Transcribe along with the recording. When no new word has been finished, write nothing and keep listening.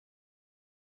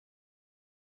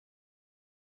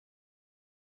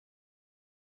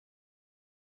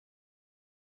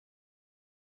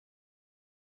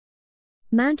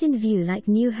Mountain view like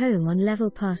new home on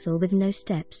level parcel with no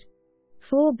steps.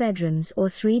 4 bedrooms or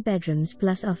 3 bedrooms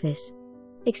plus office.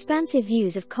 Expansive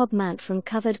views of Cobb Mt from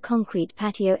covered concrete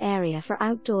patio area for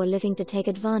outdoor living to take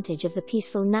advantage of the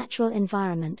peaceful natural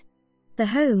environment. The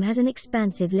home has an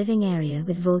expansive living area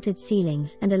with vaulted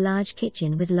ceilings and a large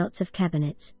kitchen with lots of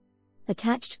cabinets.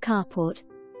 Attached carport.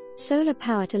 Solar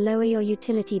power to lower your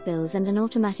utility bills and an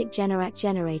automatic Generac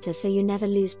generator so you never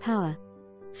lose power.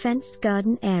 Fenced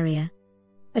garden area.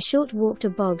 A short walk to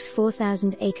Boggs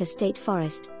 4,000-acre state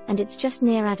forest, and it's just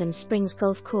near Adams Springs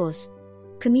Golf Course.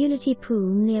 Community pool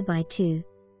nearby too.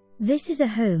 This is a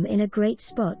home in a great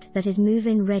spot that is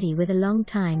move-in ready with a long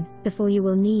time before you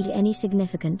will need any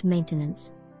significant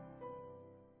maintenance.